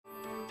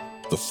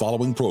The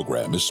following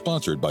program is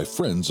sponsored by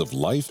Friends of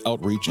Life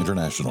Outreach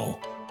International.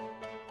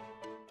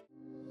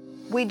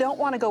 We don't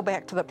want to go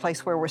back to the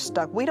place where we're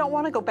stuck. We don't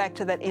want to go back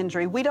to that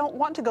injury. We don't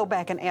want to go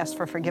back and ask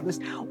for forgiveness.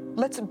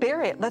 Let's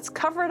bury it. Let's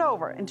cover it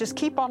over and just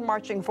keep on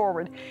marching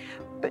forward.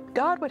 But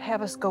God would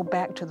have us go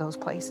back to those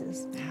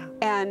places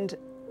and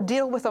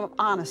deal with them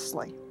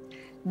honestly.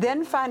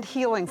 Then find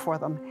healing for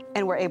them,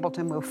 and we're able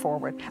to move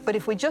forward. But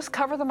if we just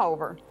cover them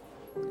over,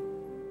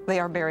 they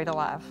are buried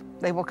alive.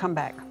 They will come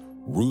back.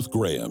 Ruth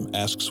Graham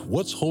asks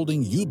what's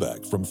holding you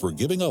back from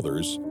forgiving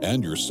others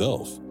and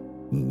yourself.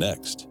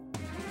 Next.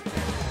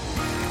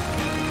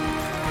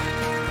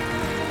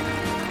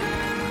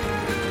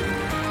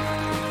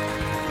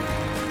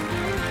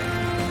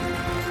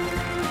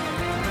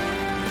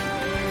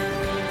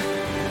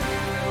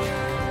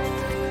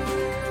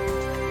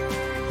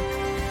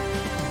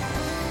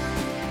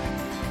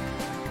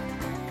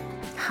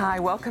 Hi,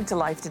 welcome to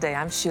Life Today.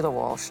 I'm Sheila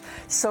Walsh.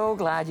 So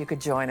glad you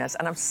could join us,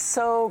 and I'm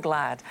so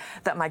glad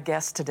that my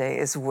guest today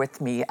is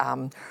with me.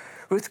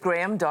 Ruth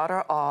Graham,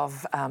 daughter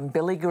of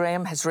Billy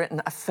Graham, has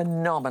written a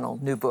phenomenal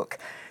new book.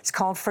 It's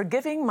called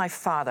Forgiving My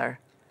Father,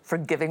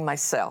 Forgiving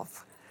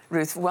Myself.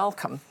 Ruth,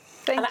 welcome.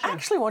 Thank you. I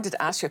actually wanted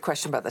to ask you a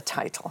question about the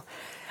title.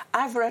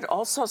 I've read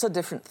all sorts of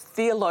different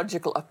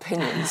theological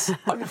opinions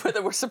on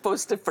whether we're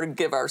supposed to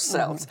forgive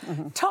ourselves.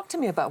 Talk to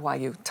me about why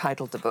you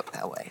titled the book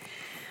that way.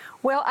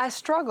 Well, I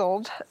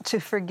struggled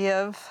to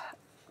forgive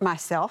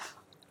myself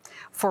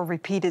for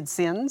repeated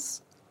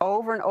sins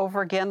over and over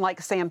again, like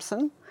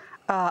Samson.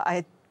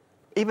 I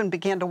even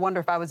began to wonder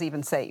if I was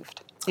even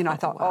saved. You know, I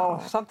thought,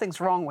 oh, something's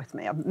wrong with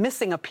me. I'm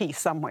missing a piece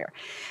somewhere.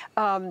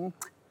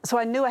 So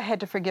I knew I had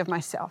to forgive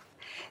myself.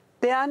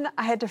 Then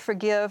I had to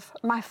forgive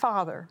my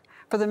father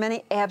for the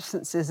many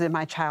absences in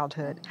my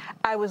childhood.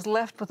 I was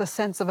left with a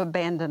sense of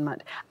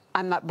abandonment.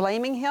 I'm not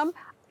blaming him.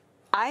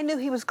 I knew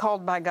he was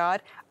called by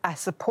God. I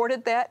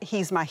supported that.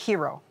 He's my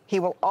hero.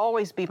 He will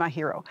always be my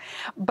hero.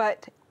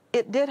 But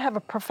it did have a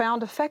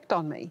profound effect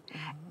on me.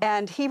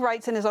 And he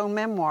writes in his own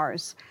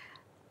memoirs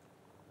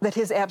that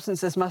his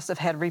absences must have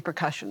had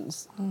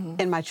repercussions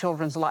in my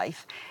children's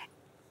life.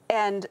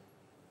 And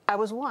I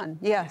was one.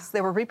 Yes,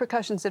 there were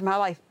repercussions in my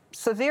life,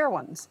 severe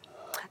ones.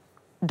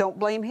 Don't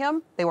blame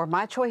him. They were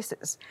my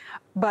choices.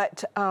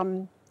 But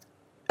so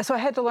I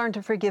had to learn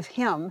to forgive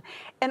him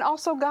and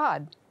also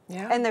God.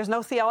 Yeah. And there's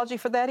no theology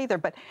for that either.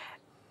 But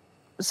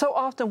so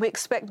often we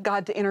expect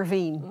God to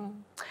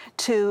intervene,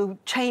 to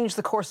change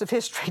the course of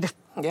history, to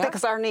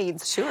fix our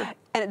needs. Sure.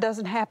 And it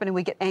doesn't happen, and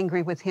we get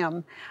angry with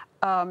him.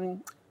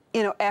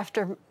 You know,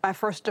 after my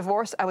first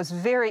divorce, I was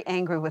very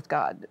angry with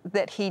God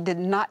that he did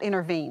not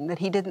intervene, that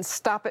he didn't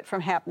stop it from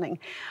happening.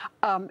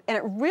 And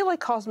it really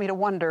caused me to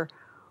wonder,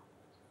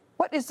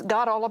 what is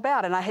God all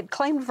about? And I had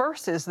claimed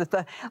verses that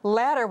the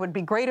latter would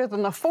be greater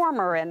than the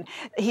former, and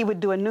he would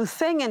do a new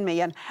thing in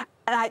me. And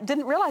I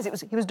didn't realize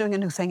he was doing a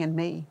new thing in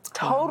me,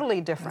 totally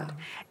different.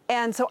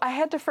 Yeah. And so I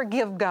had to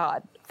forgive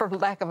God, for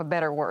lack of a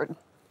better word.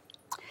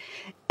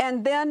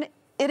 And then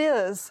it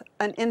is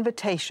an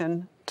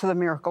invitation to the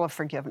miracle of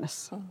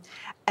forgiveness.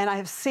 And I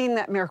have seen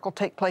that miracle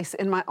take place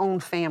in my own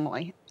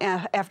family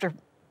after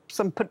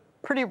some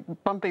pretty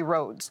bumpy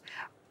roads.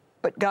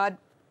 But God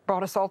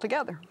brought us all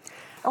together.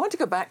 I want to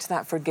go back to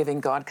that forgiving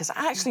God, because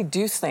I actually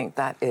do think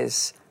that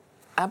is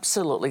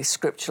absolutely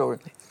scripturally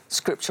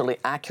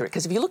accurate.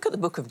 Because if you look at the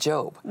book of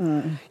Job,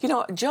 you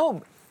know,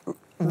 Job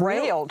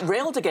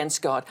railed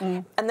against God,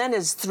 and then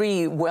his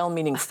three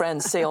well-meaning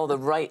friends say all the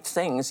right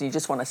things, and you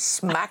just want to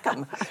smack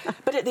them.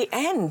 But at the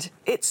end,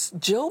 it's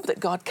Job that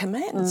God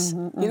commends.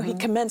 You know, he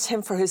commends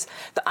him for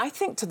I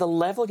think to the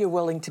level you're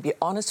willing to be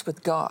honest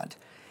with God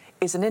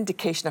is an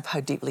indication of how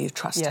deeply you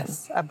trust him.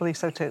 Yes, I believe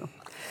so too.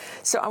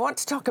 So I want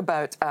to talk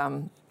about,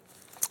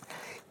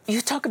 you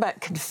talk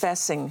about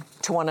confessing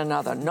to one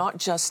another, not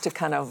just to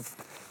kind of,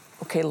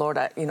 okay, Lord,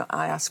 I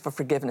ask for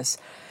forgiveness.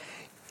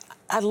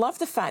 I love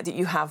the fact that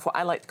you have what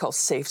I like to call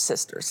safe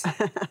sisters.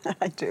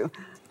 I do.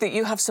 That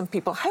you have some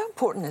people. How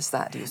important is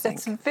that, do you think?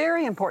 It's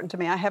very important to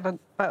me. I have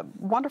a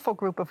wonderful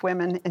group of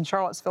women in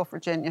Charlottesville,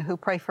 Virginia, who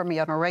pray for me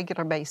on a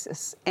regular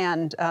basis,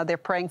 and they're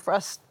praying for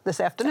us this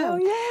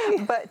afternoon. Oh,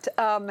 yay! But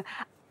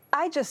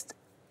I just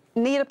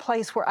need a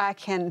place where I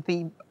can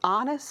be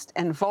honest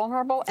and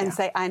vulnerable and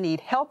say, I need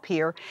help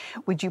here.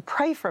 Would you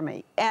pray for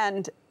me?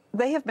 And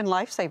they have been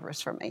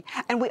lifesavers for me.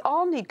 And we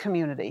all need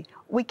community.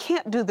 We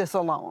can't do this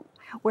alone.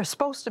 We're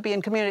supposed to be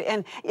in community.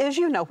 And as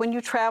you know, when you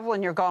travel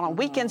and you're gone on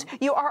weekends,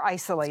 you are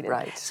isolated.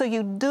 Right. So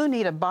you do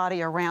need a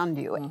body around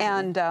you.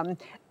 And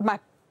my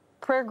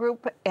prayer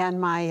group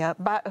and my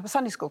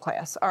Sunday school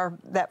class are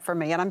that for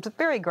me. And I'm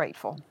very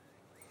grateful.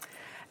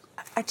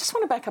 I just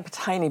want to back up a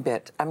tiny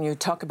bit. You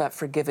talk about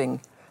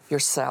forgiving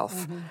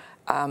yourself.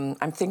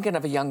 I'm thinking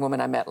of a young woman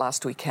I met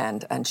last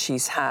weekend, and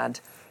she's had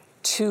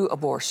 2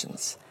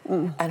 abortions.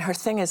 And her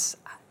thing is,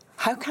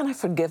 how can I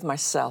forgive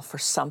myself for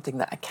something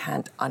that I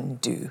can't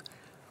undo?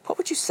 What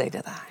would you say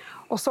to that?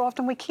 Well, so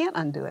often we can't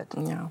undo it.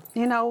 Yeah.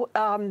 You know,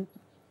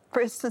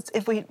 for instance,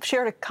 if we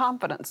shared a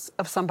confidence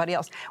of somebody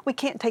else, we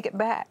can't take it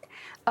back.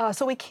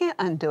 So we can't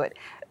undo it.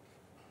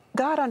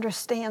 God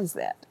understands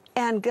that.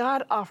 And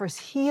God offers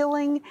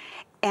healing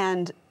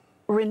and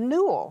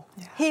renewal.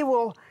 Yeah. He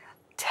will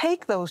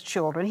take those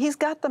children. He's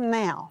got them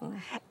now.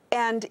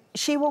 And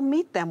she will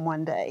meet them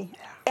one day. Yeah.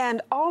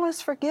 And all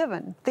is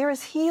forgiven. There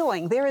is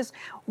healing. There is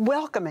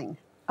welcoming.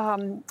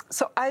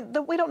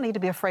 We don't need to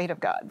be afraid of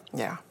God.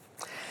 Yeah.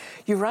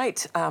 You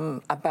write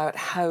about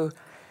how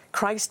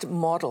Christ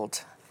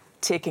modeled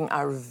taking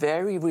our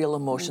very real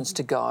emotions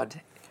to God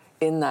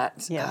in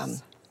that,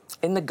 Yes.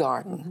 in the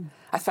garden.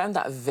 I found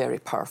that a very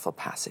powerful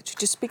passage.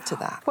 Just speak to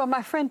that. Well,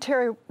 my friend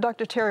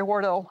Dr. Terry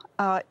Wardle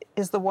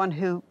is the one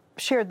who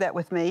shared that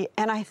with me.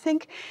 And I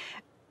think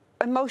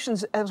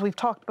emotions, as we've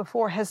talked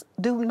before,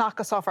 do knock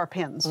us off our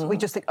pins. We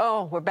just think,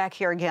 oh, we're back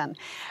here again.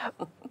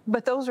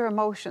 But those are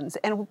emotions.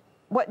 And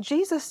what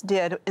Jesus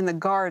did in the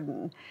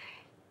garden,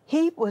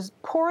 he was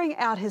pouring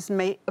out his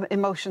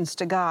emotions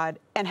to God.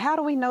 And how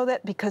do we know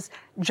that? Because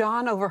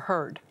John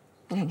overheard.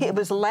 It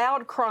was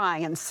loud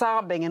crying and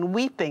sobbing and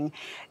weeping.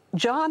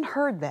 John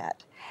heard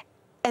that.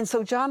 And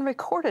so John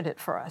recorded it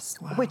for us,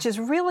 which is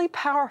really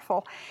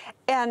powerful.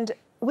 And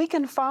we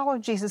can follow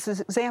Jesus'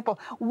 example.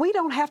 We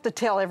don't have to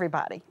tell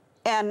everybody.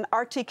 And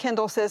R.T.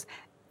 Kendall says,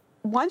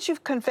 once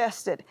you've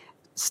confessed it,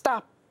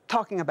 stop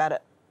talking about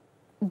it.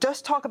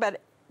 Just talk about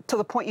it to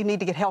the point you need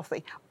to get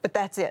healthy, but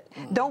that's it.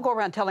 Don't go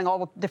around telling all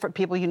the different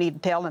people you need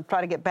to tell and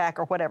try to get back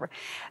or whatever.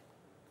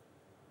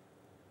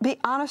 Be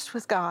honest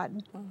with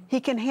God. He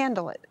can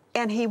handle it.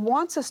 And he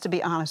wants us to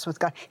be honest with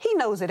God. He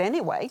knows it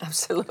anyway.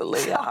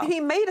 Absolutely, yeah. He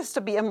made us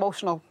to be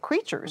emotional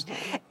creatures.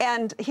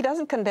 And he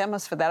doesn't condemn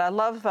us for that. I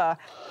love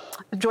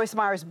Joyce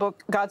Meyer's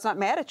book, God's Not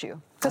Mad at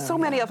You. Because so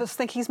many of us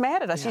think he's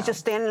mad at us. He's just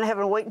standing in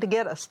heaven waiting to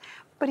get us.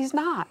 But he's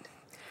not.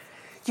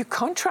 You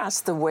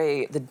contrast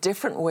the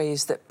different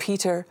ways that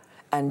Peter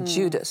and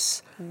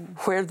Judas,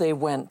 where they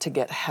went to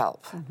get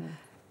help.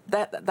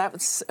 That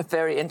was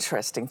very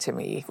interesting to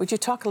me. Would you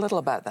talk a little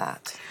about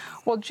that?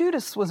 Well,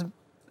 Judas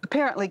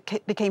apparently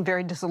became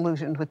very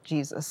disillusioned with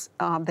Jesus,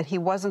 that he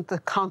wasn't the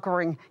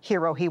conquering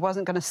hero. He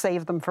wasn't going to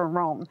save them from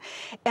Rome.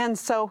 And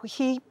so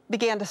he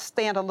began to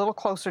stand a little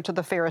closer to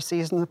the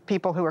Pharisees and the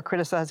people who were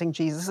criticizing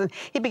Jesus, and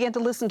he began to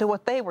listen to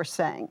what they were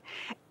saying.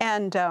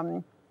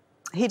 And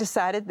he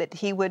decided that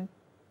he would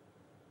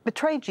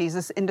betray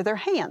Jesus into their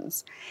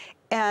hands.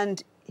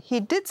 And he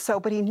did so,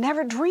 but he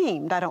never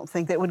dreamed, I don't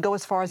think, that it would go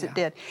as far as it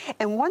did.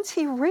 And once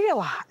he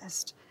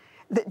realized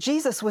that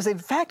Jesus was in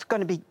fact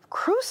going to be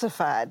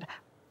crucified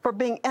for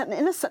being an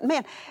innocent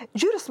man,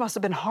 Judas must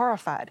have been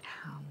horrified.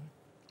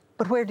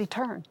 But where did he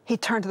turn? He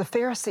turned to the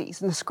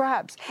Pharisees and the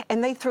scribes,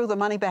 and they threw the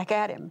money back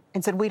at him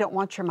and said, we don't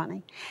want your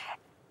money.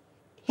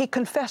 He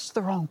confessed to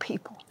the wrong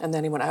people. And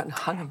then he went out and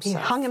hung himself. He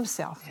hung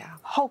himself,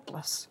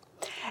 hopeless.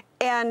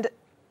 And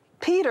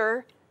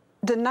Peter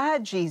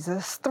denied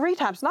Jesus 3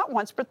 times, not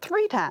once, but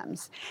 3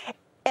 times.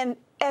 And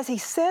as he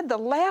said the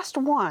last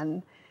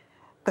one,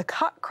 the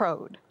cock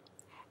crowed.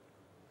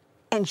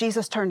 And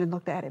Jesus turned and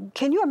looked at him.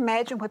 Can you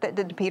imagine what that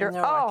did to Peter?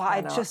 No,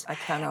 I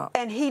cannot.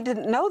 And he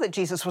didn't know that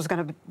Jesus was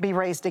going to be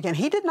raised again.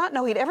 He did not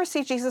know he'd ever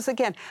see Jesus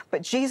again.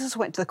 But Jesus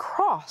went to the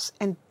cross,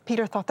 and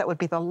Peter thought that would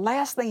be the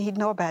last thing he'd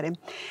know about him.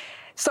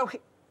 So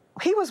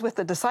he was with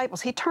the disciples.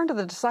 He turned to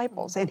the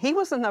disciples, and he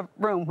was in the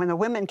room when the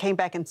women came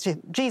back and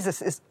said,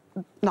 Jesus is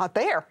not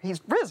there.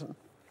 He's risen.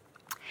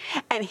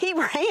 And he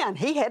ran.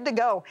 He had to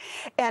go.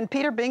 And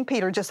Peter, being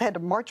Peter, just had to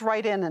march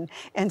right in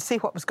and see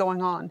what was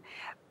going on.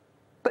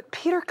 But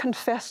Peter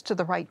confessed to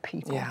the right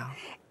people. Yeah.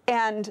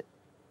 And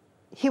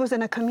he was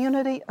in a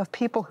community of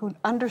people who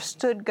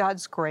understood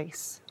God's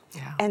grace.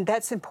 Yeah. And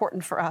that's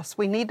important for us.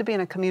 We need to be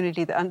in a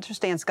community that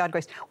understands God's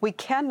grace. We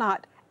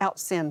cannot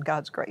out-sin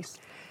God's grace.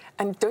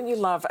 And don't you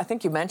love, I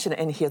think you mentioned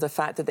in here, the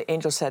fact that the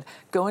angel said,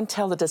 go and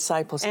tell the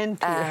disciples and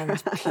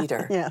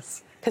Peter.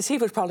 Yes. Because he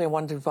was probably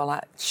wondering,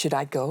 well, should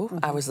I go?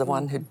 I was the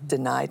one who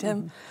denied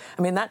him.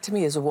 I mean, that to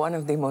me is one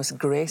of the most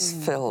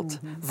grace-filled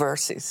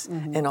verses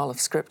in all of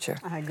Scripture.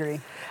 I agree.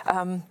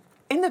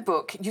 In the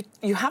book,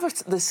 you have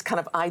this kind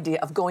of idea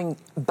of going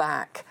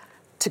back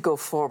to go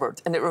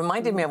forward. And it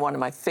reminded me of one of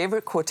my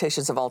favorite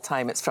quotations of all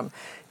time. It's from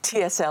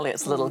T.S.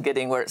 Eliot's Little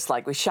Gidding, where it's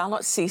like, we shall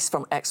not cease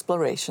from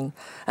exploration,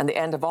 and the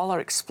end of all our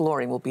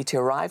exploring will be to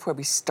arrive where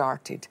we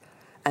started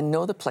and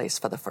know the place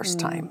for the first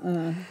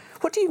time.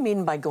 What do you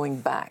mean by going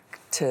back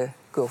to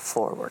go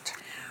forward?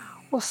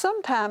 Well,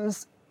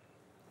 sometimes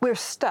we're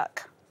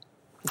stuck.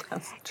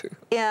 That's true.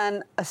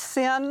 In a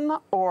sin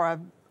or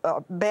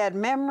a bad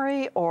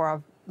memory or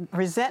a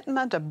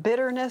resentment, a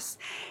bitterness,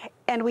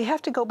 and we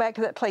have to go back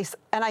to that place.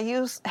 And I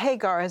use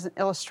Hagar as an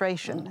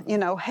illustration. You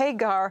know,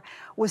 Hagar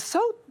was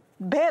so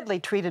badly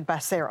treated by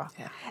Sarah.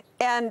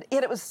 And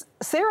yet it was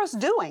Sarah's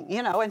doing,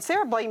 you know, and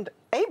Sarah blamed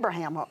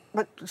Abraham,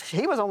 but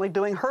he was only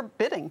doing her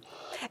bidding.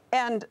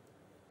 And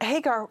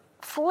Hagar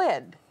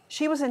fled.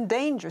 She was in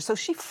danger, so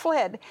she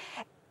fled,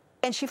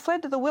 and she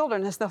fled to the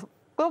wilderness. The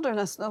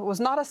wilderness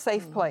was not a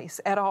safe place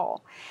at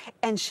all,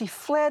 and she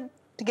fled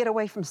to get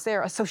away from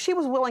Sarah. So she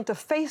was willing to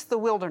face the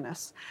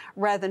wilderness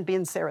rather than be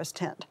in Sarah's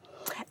tent.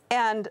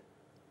 And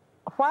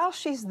while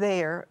she's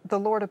there, the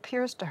Lord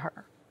appears to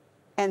her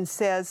and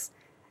says,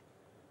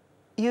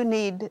 you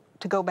need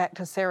to go back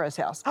to Sarah's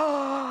house.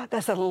 Oh,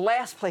 that's the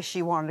last place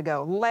she wanted to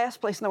go,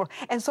 last place in the world.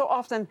 And so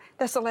often,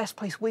 that's the last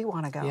place we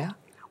want to go. Yeah.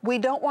 We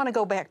don't want to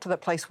go back to the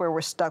place where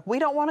we're stuck. We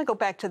don't want to go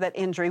back to that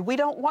injury. We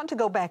don't want to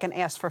go back and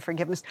ask for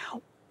forgiveness.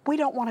 We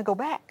don't want to go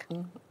back.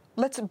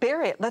 Let's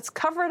bury it. Let's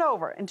cover it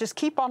over and just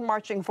keep on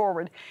marching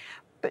forward.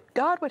 But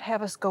God would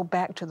have us go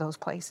back to those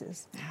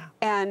places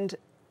and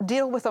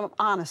deal with them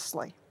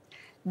honestly.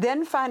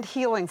 Then find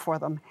healing for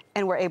them,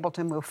 and we're able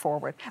to move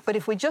forward. But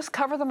if we just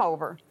cover them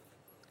over,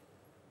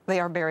 they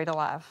are buried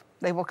alive.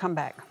 They will come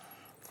back.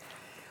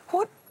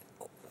 What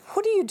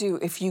do you do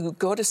if you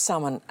go to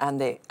someone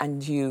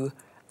and you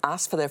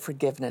ask for their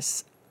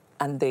forgiveness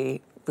and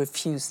they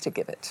refuse to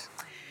give it?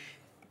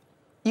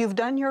 You've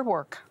done your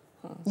work.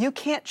 You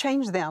can't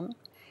change them.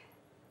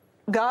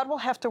 God will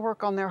have to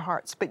work on their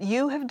hearts, but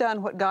you have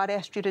done what God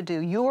asked you to do.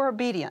 You are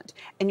obedient,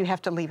 and you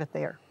have to leave it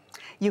there.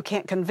 You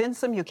can't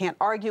convince them. You can't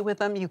argue with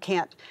them. You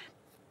can't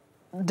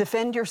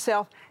defend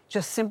yourself.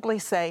 Just simply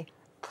say,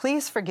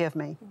 please forgive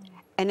me.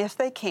 And if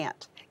they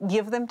can't,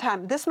 give them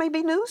time. This may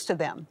be news to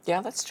them.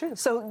 Yeah, that's true.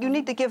 So you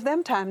need to give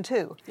them time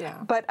too. Yeah.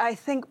 But I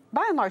think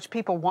by and large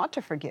people want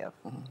to forgive.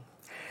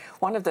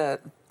 One of the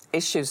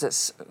issues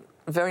that's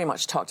very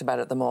much talked about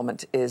at the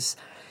moment is,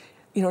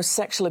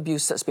 sexual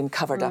abuse that's been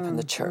covered up in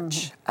the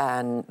church.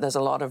 And there's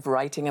a lot of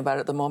writing about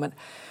it at the moment.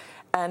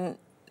 And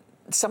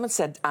someone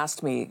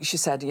asked me, she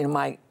said,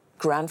 my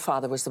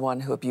grandfather was the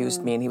one who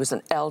abused me, and he was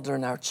an elder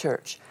in our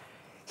church.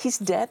 He's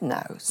dead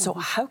now, so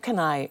how can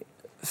I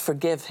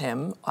forgive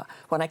him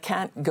when I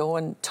can't go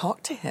and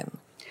talk to him?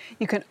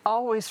 You can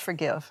always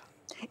forgive.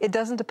 It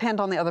doesn't depend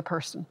on the other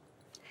person.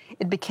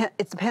 It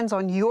depends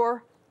on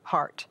your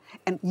heart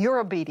and your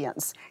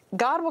obedience.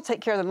 God will take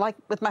care of them. Like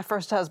with my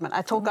first husband,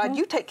 I told God,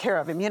 you take care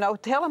of him,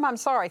 tell him I'm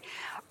sorry.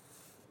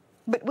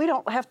 But we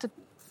don't have to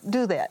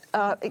do that.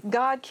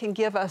 God can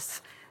give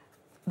us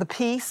the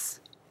peace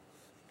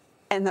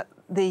and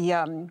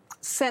the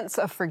sense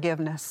of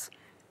forgiveness,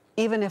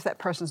 even if that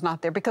person's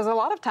not there, because a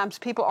lot of times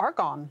people are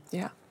gone.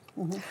 Yeah.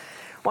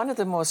 One of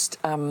the most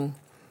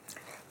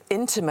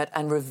intimate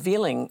and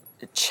revealing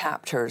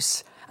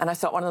chapters, and I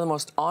thought one of the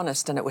most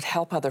honest, and it would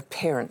help other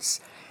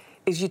parents,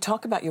 is you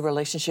talk about your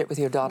relationship with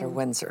your daughter,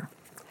 Windsor.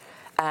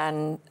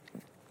 And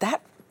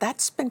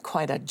that's been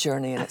quite a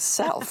journey in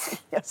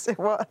itself. Yes, it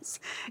was.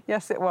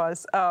 Yes, it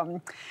was.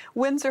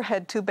 Windsor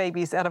had 2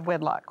 babies out of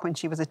wedlock when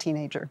she was a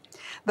teenager.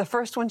 The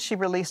first one she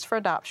released for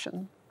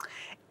adoption,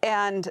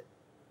 and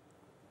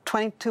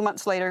 22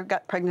 months later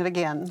got pregnant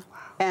again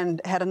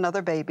and had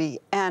another baby.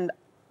 And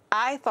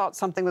I thought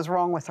something was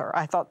wrong with her.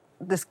 I thought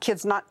this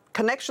kid's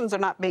connections are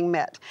not being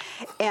met.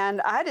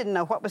 And I didn't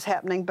know what was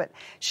happening, but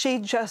she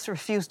just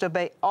refused to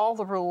obey all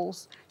the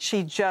rules.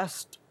 She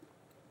just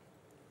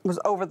was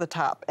over the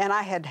top, and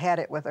I had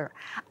it with her.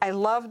 I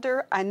loved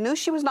her. I knew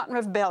she was not in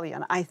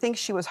rebellion. I think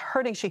she was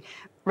hurting. She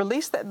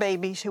released that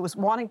baby. She was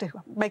wanting to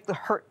make the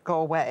hurt go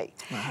away.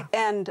 Wow.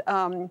 And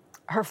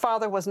her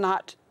father was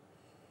not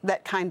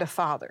that kind of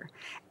father.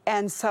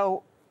 And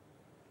so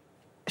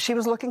she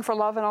was looking for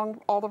love in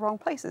all the wrong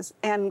places.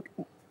 And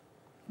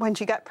when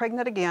she got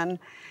pregnant again,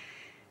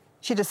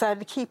 she decided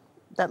to keep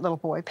that little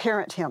boy,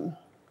 parent him.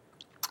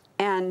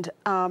 And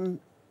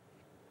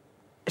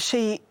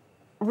she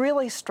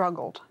really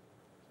struggled.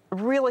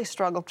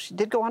 She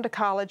did go on to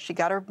college. She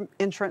got her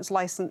insurance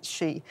license.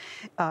 She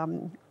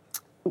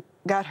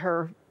got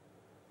her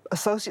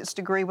associate's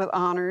degree with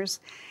honors.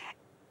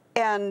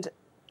 And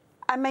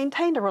I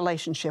maintained a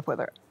relationship with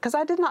her because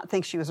I did not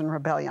think she was in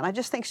rebellion. I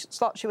just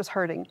thought she was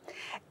hurting.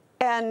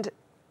 And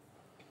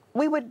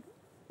we would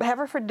have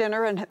her for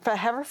dinner and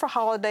have her for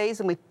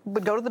holidays, and we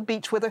would go to the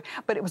beach with her,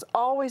 but it was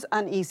always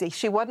uneasy.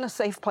 She wasn't a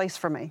safe place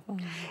for me.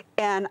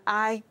 And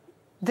I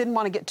didn't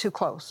want to get too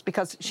close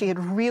because she had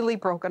really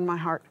broken my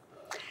heart.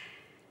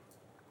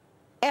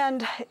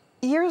 And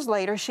years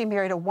later, she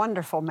married a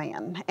wonderful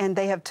man, and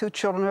they have 2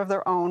 children of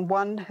their own,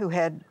 one who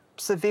had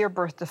severe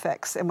birth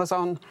defects and was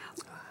on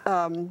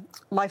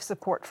life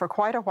support for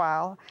quite a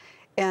while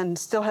and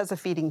still has a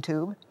feeding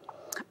tube.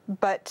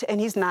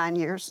 And he's 9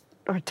 years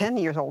or 10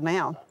 years old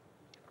now.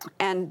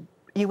 And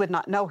you would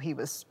not know he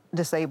was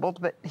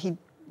disabled, but he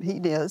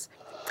is.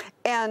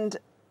 And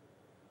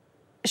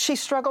she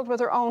struggled with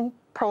her own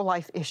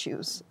pro-life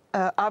issues.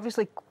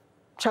 Obviously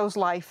chose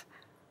life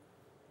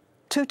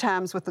 2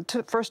 times with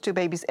the first 2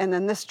 babies, and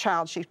then this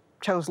child, she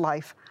chose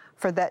life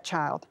for that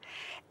child.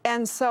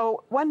 And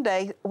so one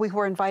day we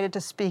were invited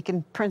to speak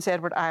in Prince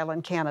Edward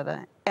Island,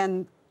 Canada,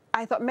 and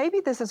I thought maybe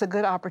this is a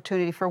good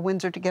opportunity for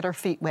Windsor to get her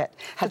feet wet.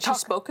 Had she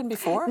spoken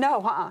before?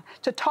 No,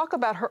 to talk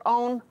about her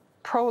own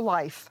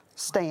pro-life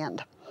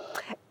stand.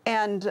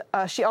 And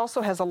she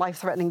also has a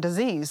life-threatening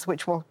disease,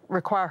 which will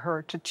require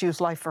her to choose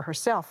life for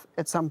herself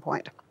at some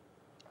point,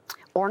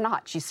 or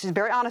not. She's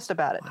very honest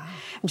about it. Wow.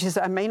 And she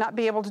said, I may not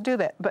be able to do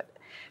that, but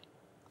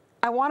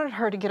I wanted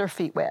her to get her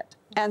feet wet.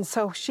 And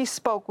so she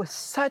spoke with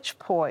such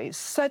poise,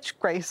 such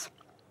grace.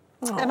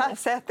 Aww. And I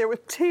sat there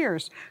with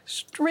tears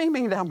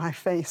streaming down my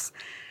face.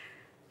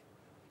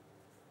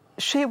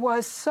 she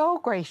was so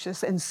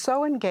gracious and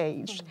so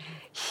engaged.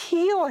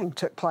 Healing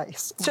took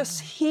place.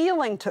 Just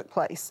healing took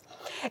place.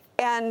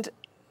 And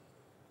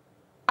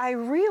I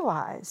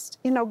realized,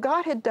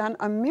 God had done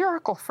a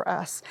miracle for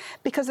us,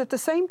 because at the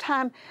same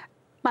time,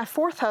 my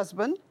fourth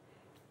husband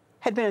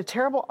had been in a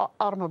terrible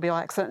automobile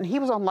accident, and he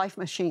was on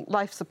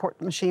life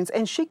support machines,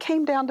 and she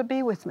came down to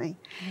be with me.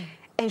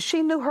 And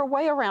she knew her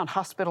way around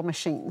hospital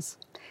machines.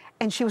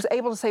 And she was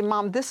able to say,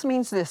 Mom, this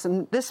means this,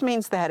 and this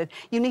means that, and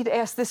you need to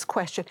ask this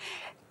question.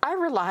 I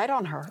relied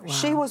on her. Wow.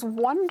 She was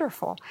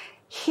wonderful.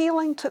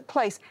 Healing took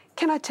place.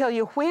 Can I tell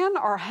you when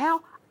or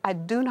how? I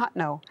do not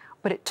know,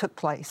 but it took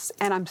place,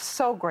 and I'm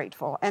so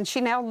grateful. And she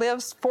now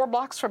lives 4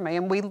 blocks from me,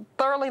 and we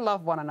thoroughly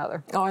love one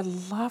another. Oh, I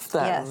love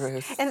that, yes.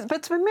 Ruth. But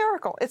it's a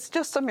miracle. It's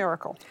just a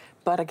miracle.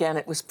 But again,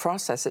 it was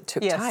process. It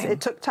took time. Yes,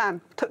 it took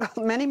time. It took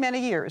many, many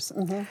years.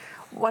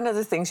 One of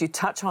the things you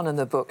touch on in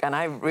the book, and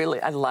I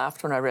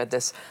laughed when I read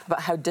this,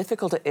 about how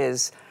difficult it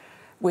is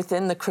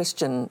within the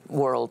Christian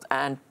world,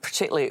 and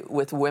particularly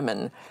with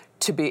women,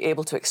 to be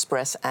able to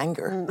express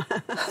anger.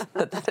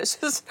 That is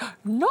just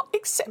not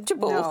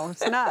acceptable. No,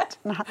 it's not.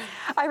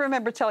 I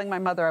remember telling my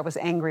mother I was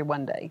angry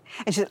one day,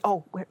 and she said,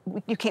 oh,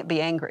 you can't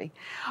be angry.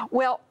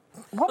 Well,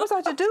 what was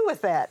I to do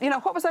with that?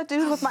 What was I to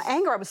do with my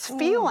anger? I was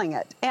feeling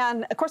it.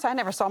 And, of course, I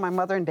never saw my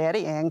mother and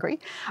daddy angry.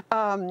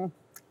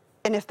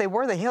 And if they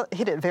were, they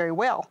hid it very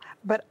well.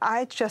 But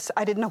I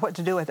didn't know what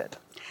to do with it.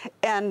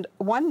 And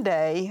one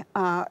day,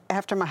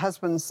 after my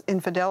husband's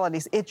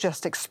infidelities, it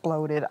just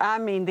exploded. I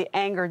mean, the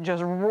anger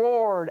just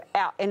roared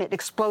out, and it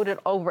exploded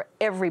over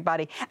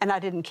everybody. And I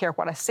didn't care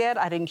what I said.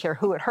 I didn't care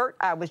who it hurt.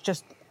 I was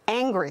just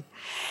angry.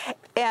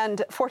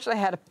 And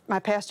fortunately, my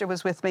pastor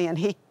was with me, and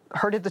he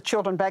herded the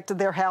children back to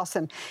their house.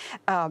 And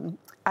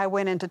I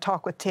went in to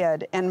talk with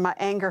Ted, and my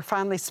anger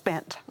finally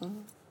spent.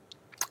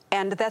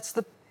 And that's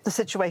the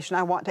situation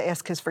I want to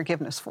ask his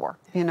forgiveness for.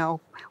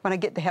 When I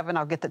get to heaven,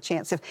 I'll get the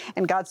chance,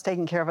 and God's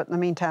taking care of it in the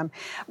meantime.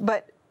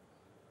 But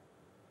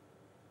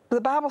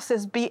the Bible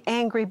says, be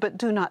angry, but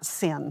do not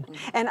sin.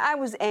 And I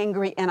was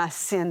angry, and I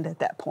sinned at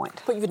that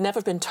point. But you've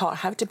never been taught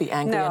how to be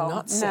angry and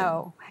not sin.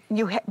 No,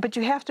 but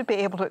you have to be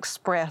able to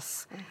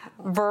express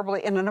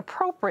verbally in an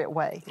appropriate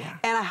way. Yeah.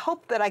 And I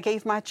hope that I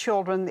gave my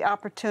children the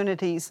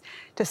opportunities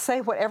to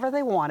say whatever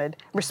they wanted,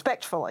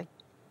 respectfully,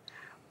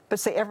 but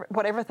say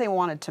whatever they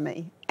wanted to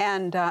me.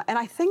 And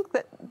I think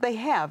that they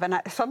have, and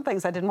some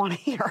things I didn't want to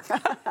hear.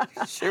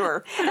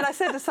 Sure. And I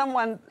said to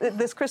someone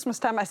this Christmas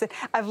time, I said,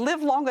 I've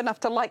lived long enough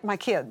to like my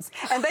kids.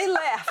 And they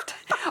laughed,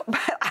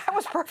 but I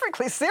was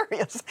perfectly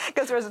serious,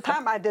 because there was a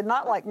time I did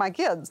not like my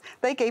kids.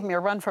 They gave me a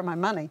run for my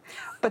money,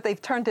 but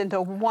they've turned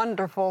into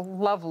wonderful,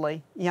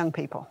 lovely young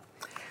people.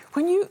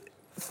 When you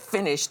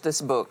finished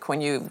this book, when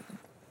you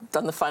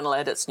done the final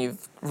edits and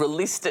you've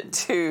released it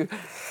to,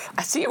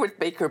 I see you with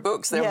Baker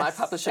Books. They're my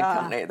publishing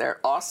company. They're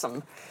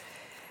awesome.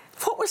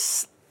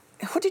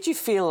 What did you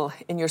feel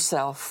in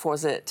yourself?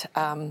 Was it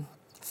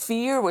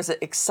fear? Was it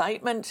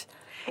excitement?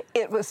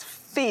 It was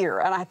fear,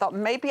 and I thought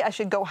maybe I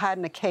should go hide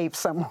in a cave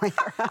somewhere.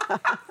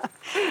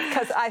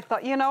 Because I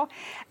thought,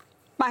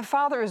 my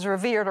father is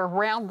revered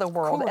around the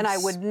world, and I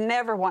would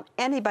never want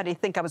anybody to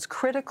think I was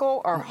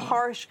critical or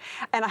harsh.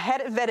 And I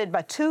had it vetted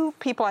by 2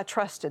 people I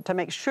trusted to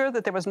make sure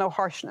that there was no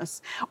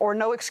harshness or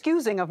no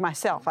excusing of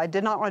myself. I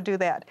did not want to do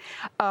that.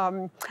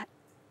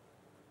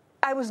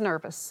 I was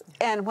nervous.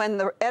 And when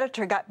the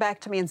editor got back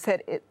to me and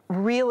said it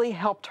really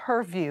helped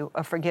her view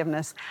of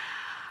forgiveness,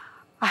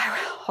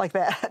 like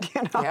that,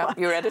 Yeah,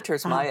 your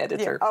editor's my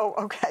editor. Yeah. Oh,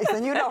 okay.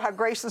 Then you know how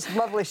gracious and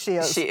lovely she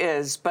is. She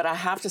is, but I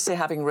have to say,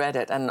 having read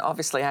it, and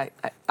obviously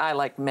I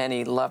like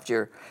many, loved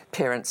your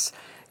parents,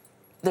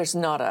 there's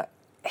not a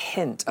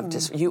hint of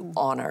you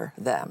honor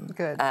them.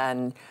 Good.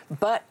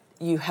 But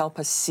you help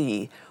us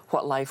see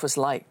what life was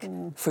like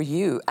for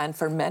you and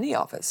for many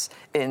of us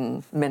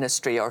in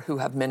ministry or who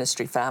have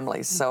ministry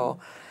families. So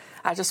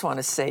I just want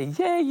to say,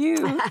 yay,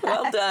 you.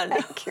 Well done.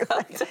 Thank you.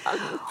 Well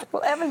done.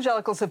 Well,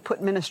 evangelicals have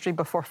put ministry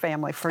before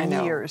family for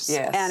years.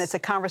 Yes. And it's a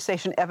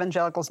conversation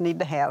evangelicals need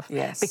to have.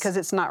 Yes. Because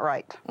it's not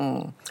right.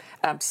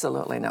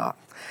 Absolutely not.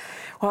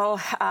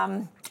 Well,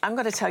 I'm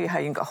going to tell you how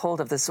you can get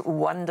hold of this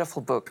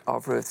wonderful book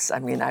of Ruth's. I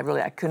mean,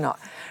 I could not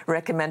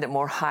recommend it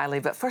more highly.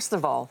 But first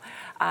of all,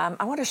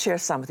 I want to share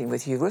something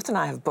with you. Ruth and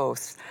I have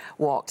both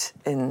walked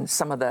in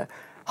some of the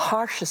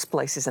harshest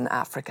places in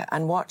Africa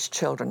and watched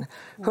children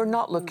who are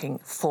not looking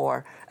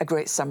for a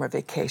great summer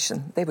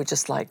vacation. They would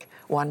just like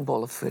one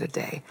bowl of food a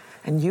day.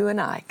 And you and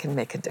I can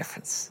make a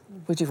difference.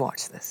 Would you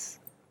watch this?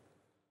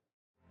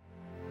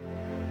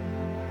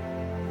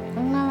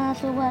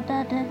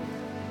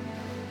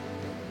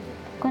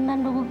 Kwenda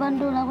ndugu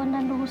Pandula,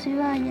 kwenda ndugu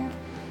Siwaya,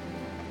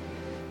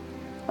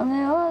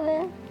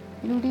 wameove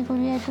luliko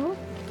lyetu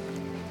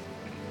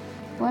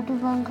watu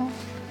vanga.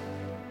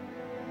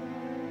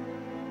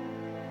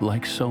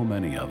 Like so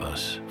many of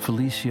us,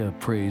 Felicia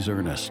prays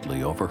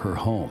earnestly over her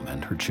home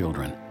and her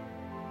children.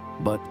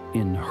 But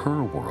in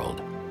her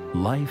world,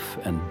 life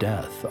and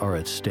death are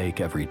at stake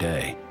every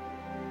day.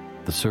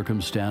 The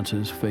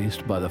circumstances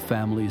faced by the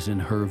families in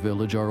her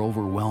village are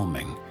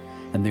overwhelming,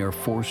 and they are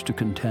forced to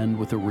contend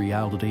with a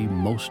reality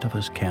most of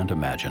us can't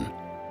imagine.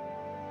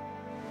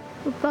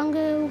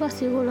 Upange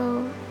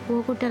ukasikulo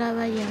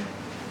wokutalabaya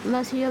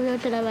masiyo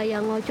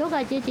byotalabaya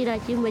ngochoka chichira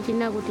chimwe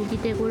chinakuti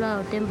chitekula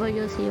otembo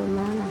yosiyo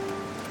mama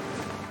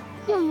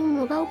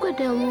yoyumuka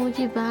ukwete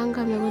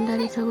omuchipanga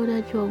mekundalisa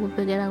kuti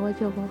chokupekera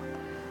kwachoko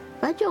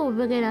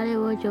pachokupekera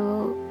lewo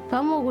cho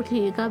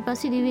pamokuti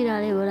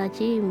kapasilivira lewo la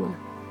chimwe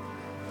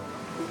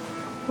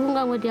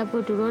kungamweti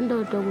apo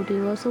tulondoto kuti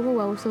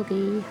wosukuwa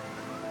usokiya.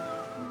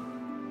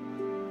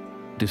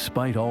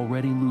 Despite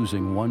already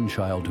losing one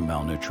child to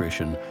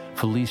malnutrition,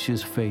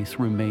 Felicia's faith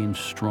remains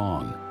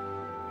strong.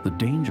 The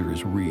danger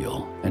is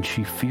real, and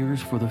she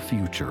fears for the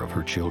future of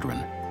her children.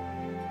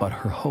 But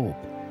her hope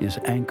is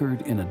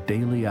anchored in a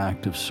daily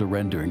act of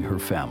surrendering her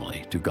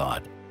family to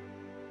God.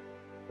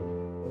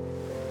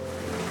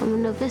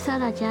 Omuno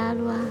pesala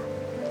chalwa.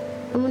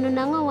 Omuno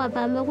nango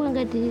wapamba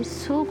kwengeti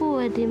suku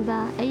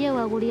wetimba eye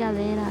wakulia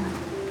vera.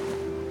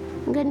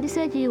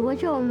 Ngendisechiwa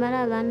cho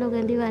omala bano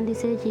ngendi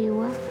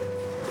bandisechiwa.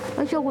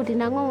 Ocho kuti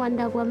nango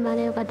wanda kwa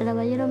male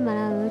katalabayiro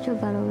mala ocho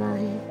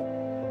palomahe.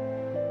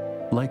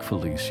 Like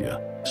Felicia,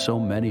 so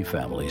many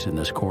families in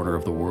this corner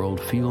of the world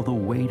feel the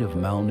weight of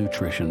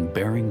malnutrition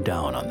bearing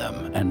down on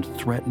them and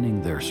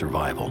threatening their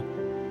survival.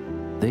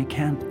 They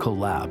can't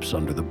collapse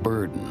under the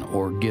burden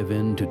or give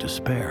in to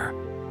despair.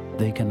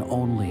 They can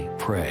only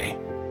pray.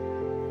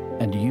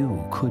 And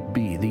you could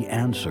be the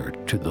answer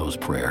to those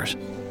prayers.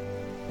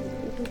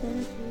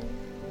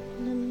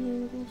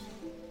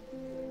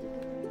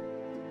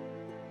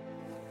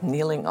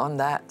 Kneeling on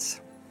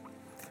that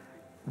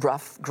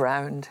rough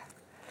ground,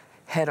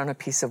 head on a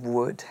piece of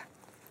wood,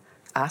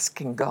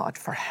 asking God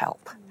for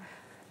help.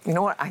 You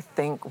know what I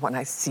think when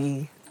I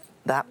see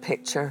that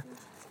picture?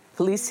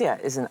 Felicia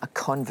isn't a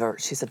convert,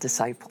 she's a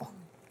disciple.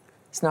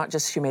 It's not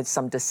just she made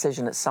some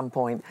decision at some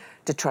point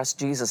to trust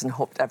Jesus and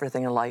hoped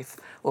everything in life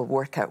will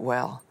work out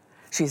well.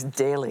 She's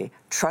daily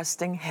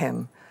trusting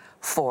Him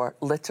for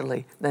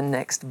literally the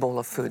next bowl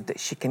of food that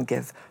she can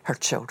give her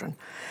children.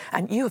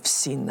 And you have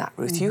seen that,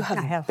 Ruth. You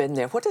have been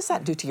there. What does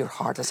that do to your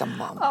heart as a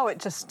mom? Oh, it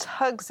just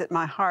tugs at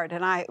my heart.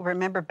 And I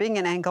remember being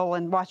in Angola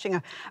and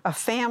watching a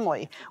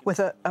family with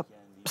a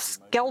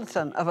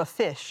skeleton of a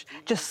fish,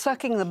 just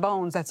sucking the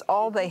bones. That's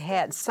all they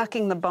had,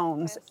 sucking the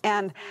bones.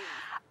 And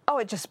oh,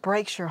 it just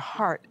breaks your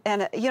heart.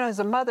 And, you know, as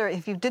a mother,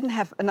 if you didn't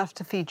have enough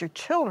to feed your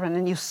children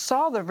and you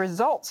saw the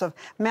results of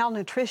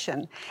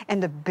malnutrition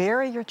and to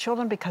bury your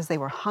children because they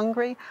were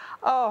hungry,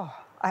 oh,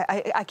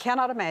 I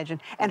cannot imagine.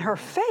 And her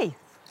faith,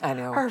 I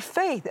know. Her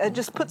faith, it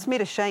just puts me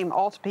to shame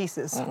all to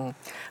pieces.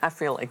 I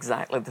feel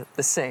exactly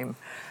the same.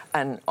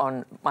 And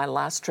on my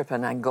last trip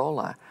in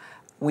Angola,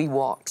 we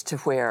walked to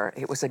where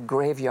it was a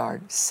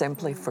graveyard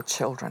simply for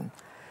children.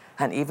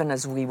 And even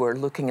as we were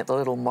looking at the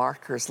little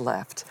markers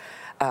left,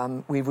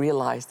 we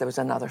realized there was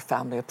another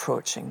family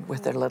approaching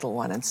with their little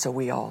one, and so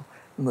we all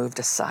moved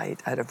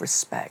aside out of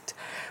respect.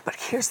 But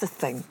here's the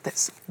thing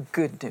that's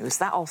good news.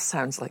 That all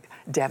sounds like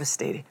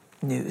devastating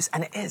news,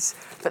 and it is.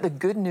 But the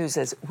good news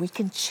is we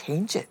can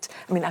change it.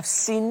 I mean, I've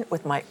seen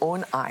with my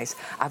own eyes.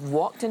 I've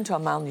walked into a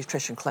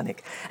malnutrition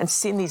clinic and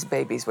seen these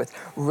babies with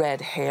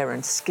red hair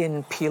and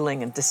skin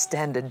peeling and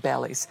distended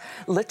bellies.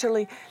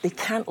 Literally, they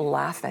can't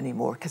laugh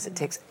anymore because it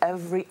takes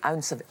every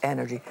ounce of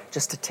energy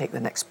just to take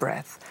the next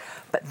breath.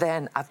 But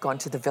then I've gone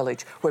to the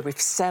village where we've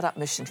set up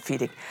mission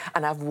feeding,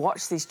 and I've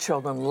watched these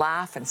children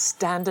laugh and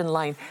stand in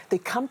line. They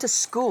come to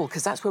school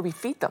because that's where we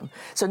feed them.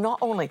 So not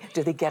only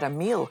do they get a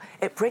meal,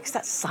 it breaks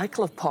that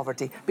cycle of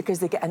poverty because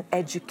they get an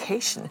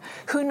education.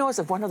 Who knows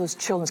if one of those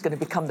children is going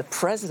to become the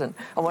president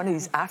of one of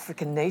these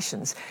African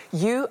nations?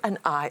 You and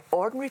I,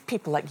 ordinary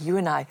people like you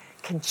and I,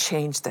 can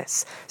change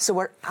this. So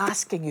we're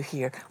asking you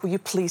here, will you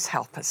please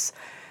help us?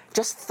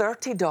 Just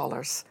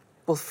 $30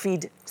 will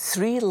feed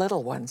 3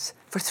 little ones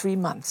for 3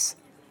 months.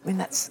 I mean,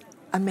 that's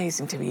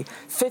amazing to me.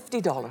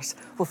 $50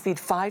 will feed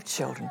 5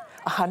 children.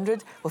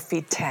 $100 will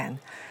feed 10.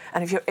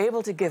 And if you're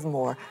able to give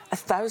more,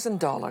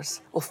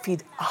 $1,000 will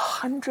feed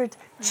 100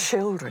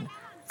 children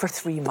for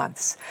 3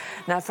 months.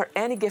 Now, for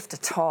any gift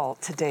at all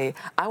today,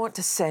 I want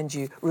to send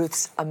you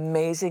Ruth's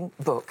amazing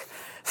book,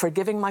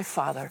 Forgiving My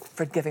Father,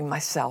 Forgiving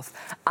Myself.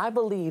 I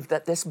believe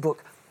that this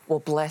book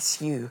will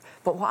bless you.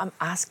 But what I'm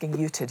asking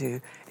you to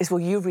do is, will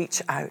you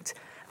reach out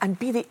and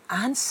be the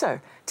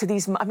answer to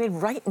these? I mean,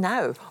 right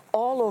now,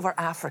 all over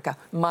Africa,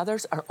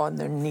 mothers are on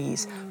their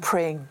knees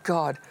praying,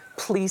 God,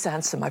 please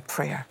answer my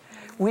prayer.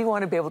 We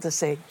want to be able to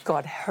say,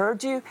 God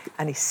heard you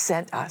and He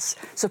sent us.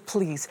 So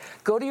please,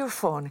 go to your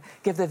phone,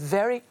 give the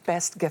very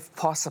best gift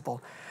possible,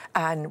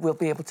 and we'll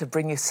be able to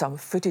bring you some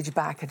footage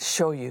back and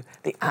show you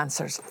the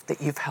answers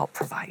that you've helped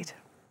provide.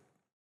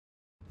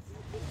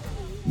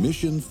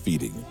 Mission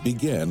Feeding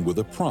began with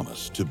a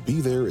promise to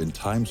be there in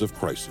times of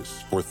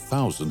crisis for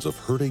thousands of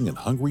hurting and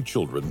hungry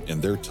children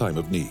in their time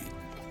of need.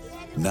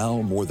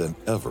 Now more than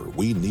ever,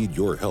 we need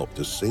your help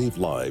to save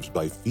lives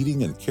by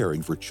feeding and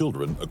caring for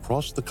children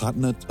across the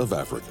continent of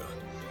Africa.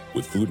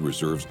 With food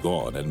reserves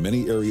gone and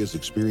many areas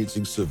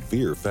experiencing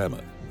severe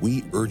famine,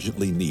 We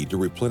urgently need to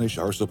replenish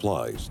our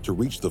supplies to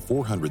reach the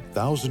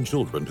 400,000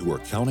 children who are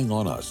counting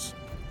on us.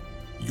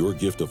 Your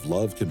gift of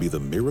love can be the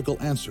miracle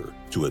answer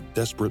to a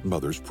desperate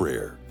mother's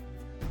prayer.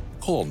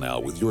 Call now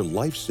with your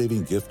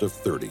life-saving gift of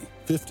 $30,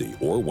 $50,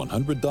 or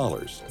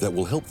 $100 that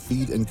will help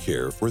feed and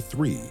care for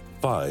 3,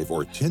 5,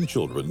 or 10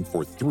 children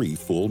for 3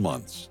 full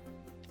months.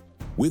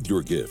 With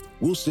your gift,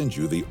 we'll send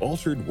you the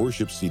Altered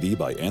Worship CD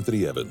by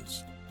Anthony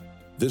Evans.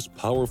 This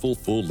powerful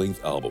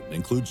full-length album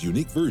includes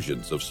unique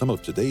versions of some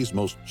of today's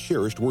most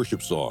cherished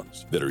worship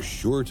songs that are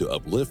sure to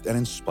uplift and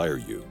inspire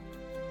you.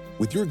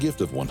 With your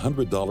gift of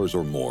 $100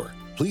 or more,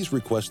 please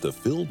request a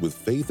Filled with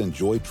Faith and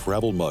Joy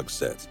travel mug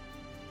set.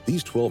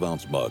 These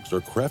 12-ounce mugs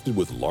are crafted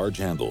with large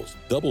handles,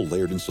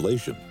 double-layered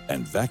insulation,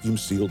 and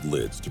vacuum-sealed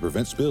lids to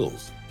prevent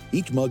spills.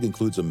 Each mug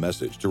includes a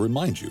message to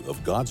remind you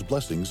of God's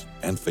blessings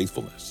and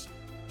faithfulness.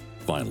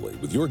 Finally,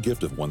 with your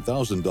gift of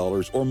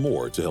 $1,000 or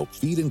more to help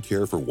feed and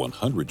care for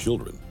 100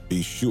 children,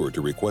 be sure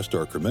to request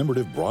our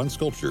commemorative bronze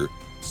sculpture,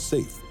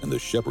 Safe in the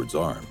Shepherd's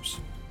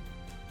Arms.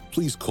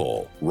 Please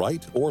call,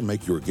 write, or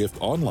make your gift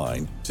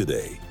online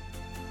today.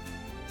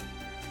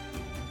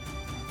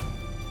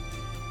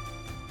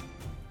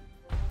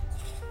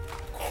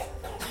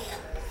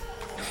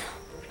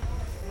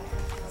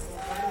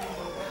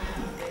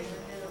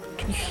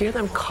 Can you hear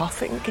them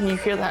coughing? Can you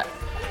hear that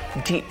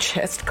deep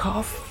chest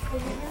cough?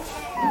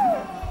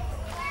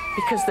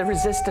 Because the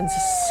resistance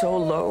is so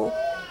low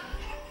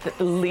that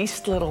the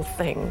least little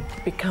thing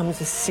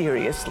becomes a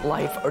serious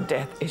life or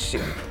death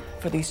issue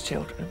for these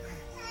children.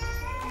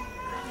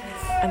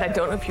 And I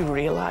don't know if you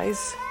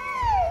realize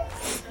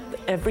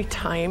that every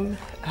time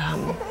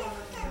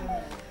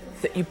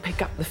that you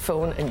pick up the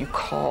phone and you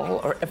call,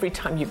 or every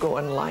time you go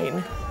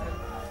online,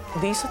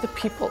 these are the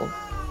people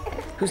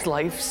whose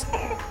lives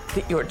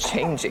that you're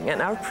changing.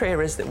 And our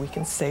prayer is that we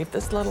can save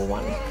this little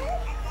one.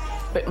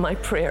 But my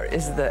prayer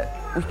is that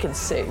we can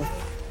save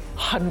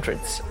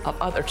hundreds of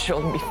other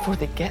children before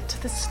they get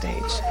to this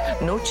stage.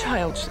 No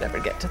child should ever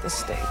get to this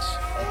stage.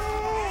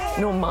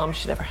 No mom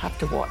should ever have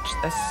to watch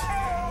this.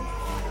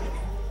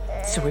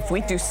 So if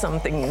we do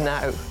something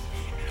now,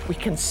 we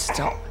can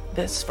stop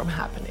this from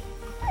happening.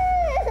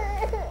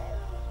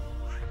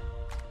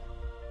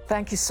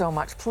 Thank you so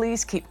much.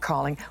 Please keep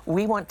calling.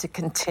 We want to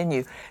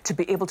continue to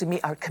be able to meet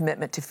our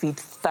commitment to feed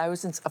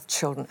thousands of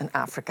children in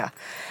Africa.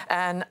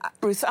 And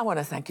Ruth, I want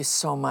to thank you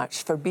so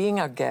much for being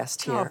our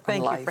guest here on Life.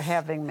 Thank you for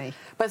having me.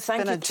 But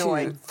thank you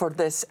too for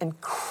this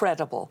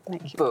incredible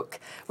book.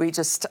 We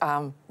just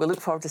we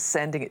look forward to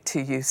sending it to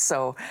you.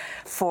 So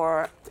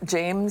for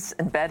James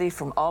and Betty,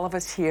 from all of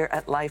us here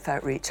at Life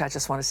Outreach, I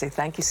just want to say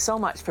thank you so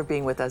much for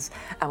being with us,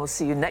 and we'll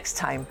see you next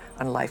time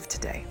on Life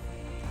Today.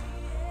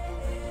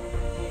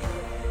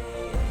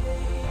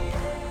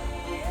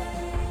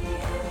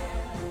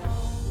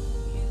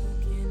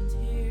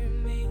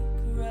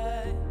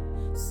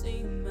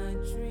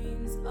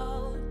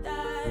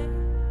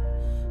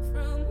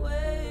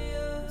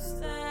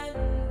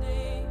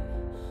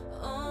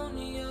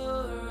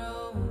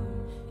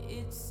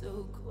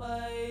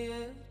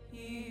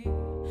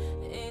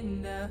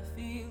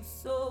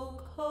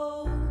 So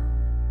cold,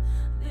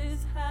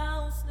 this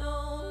house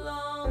no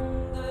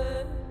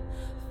longer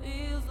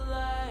feels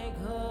like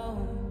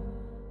home.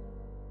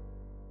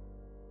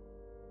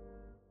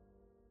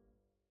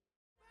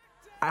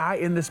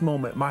 In this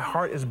moment, my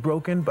heart is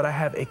broken, but I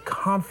have a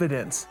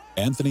confidence.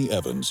 Anthony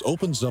Evans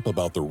opens up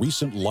about the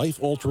recent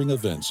life-altering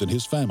events in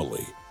his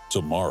family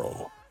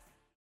tomorrow.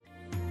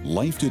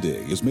 Life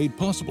Today is made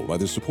possible by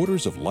the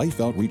supporters of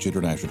Life Outreach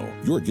International.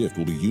 Your gift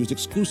will be used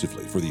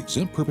exclusively for the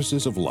exempt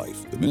purposes of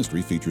life. The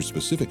ministry features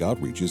specific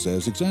outreaches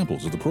as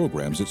examples of the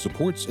programs it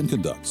supports and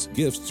conducts.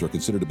 Gifts are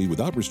considered to be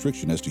without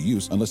restriction as to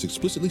use unless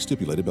explicitly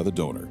stipulated by the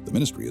donor. The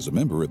ministry is a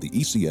member of the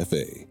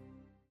ECFA.